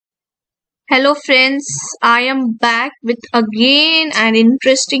Hello friends, I am back with again an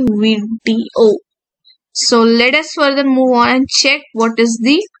interesting video. So let us further move on and check what is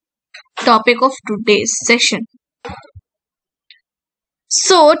the topic of today's session.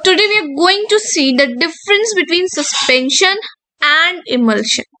 So today we are going to see the difference between suspension and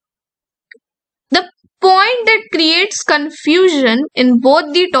emulsion. The point that creates confusion in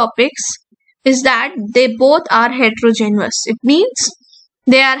both the topics is that they both are heterogeneous. It means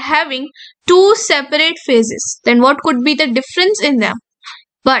they are having two separate phases. Then what could be the difference in them?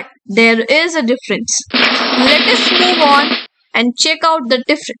 But there is a difference. Let us move on and check out the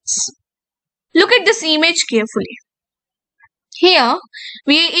difference. Look at this image carefully. Here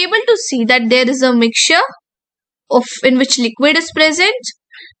we are able to see that there is a mixture in which liquid is present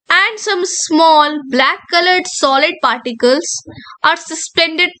and some small black colored solid particles are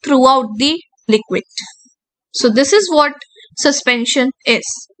suspended throughout the liquid. So this is what suspension is.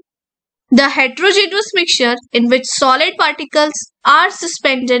 The heterogeneous mixture in which solid particles are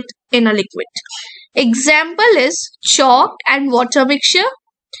suspended in a liquid. Example is chalk and water mixture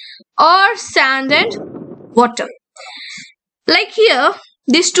or sand and water. Like here,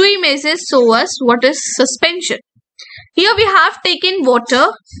 these two images show us what is suspension. Here we have taken water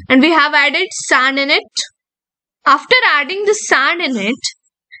and we have added sand in it. After adding the sand in it,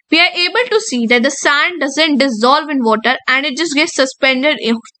 we are able to see that the sand doesn't dissolve in water and it just gets suspended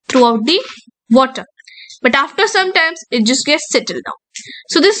throughout the water. But after some time, it just gets settled down.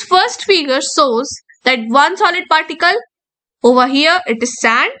 So this first figure shows that one solid particle, over here it is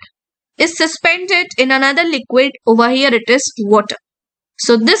sand, is suspended in another liquid, over here it is water.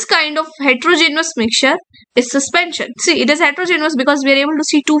 So this kind of heterogeneous mixture is suspension. See, it is heterogeneous because we are able to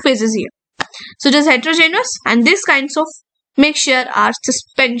see two phases here. So it is heterogeneous and these kinds of mixture are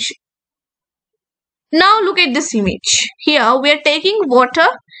suspension. Now look at this image. Here we are taking water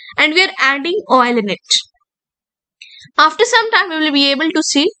and we are adding oil in it. After some time we will be able to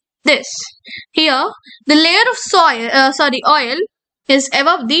see this. Here the layer of oil is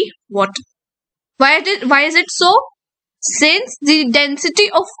above the water. Why is it so? Since the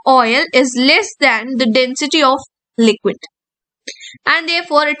density of oil is less than the density of liquid and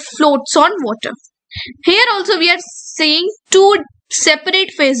therefore it floats on water. Here also we are seeing two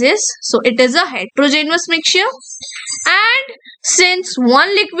separate phases. So it is a heterogeneous mixture, and since one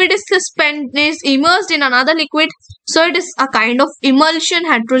liquid is immersed in another liquid, so it is a kind of emulsion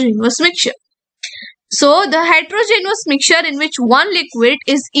heterogeneous mixture. So the heterogeneous mixture in which one liquid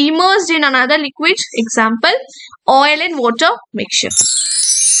is immersed in another liquid, example oil and water mixture.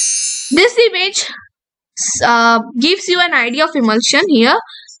 This image gives you an idea of emulsion. Here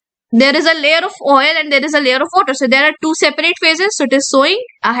there is a layer of oil and there is a layer of water. So there are two separate phases. So it is showing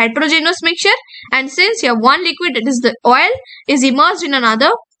a heterogeneous mixture. And since here one liquid, that is the oil, is immersed in another,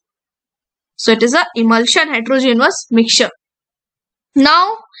 so it is a emulsion heterogeneous mixture.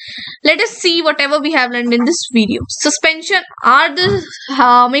 Now let us see whatever we have learned in this video. Suspension are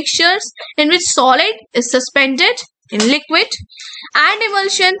the mixtures in which solid is suspended in liquid, and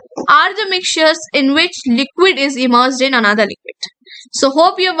emulsion are the mixtures in which liquid is immersed in another liquid. So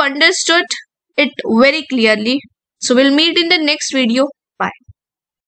hope you have understood it very clearly. So we'll meet in the next video.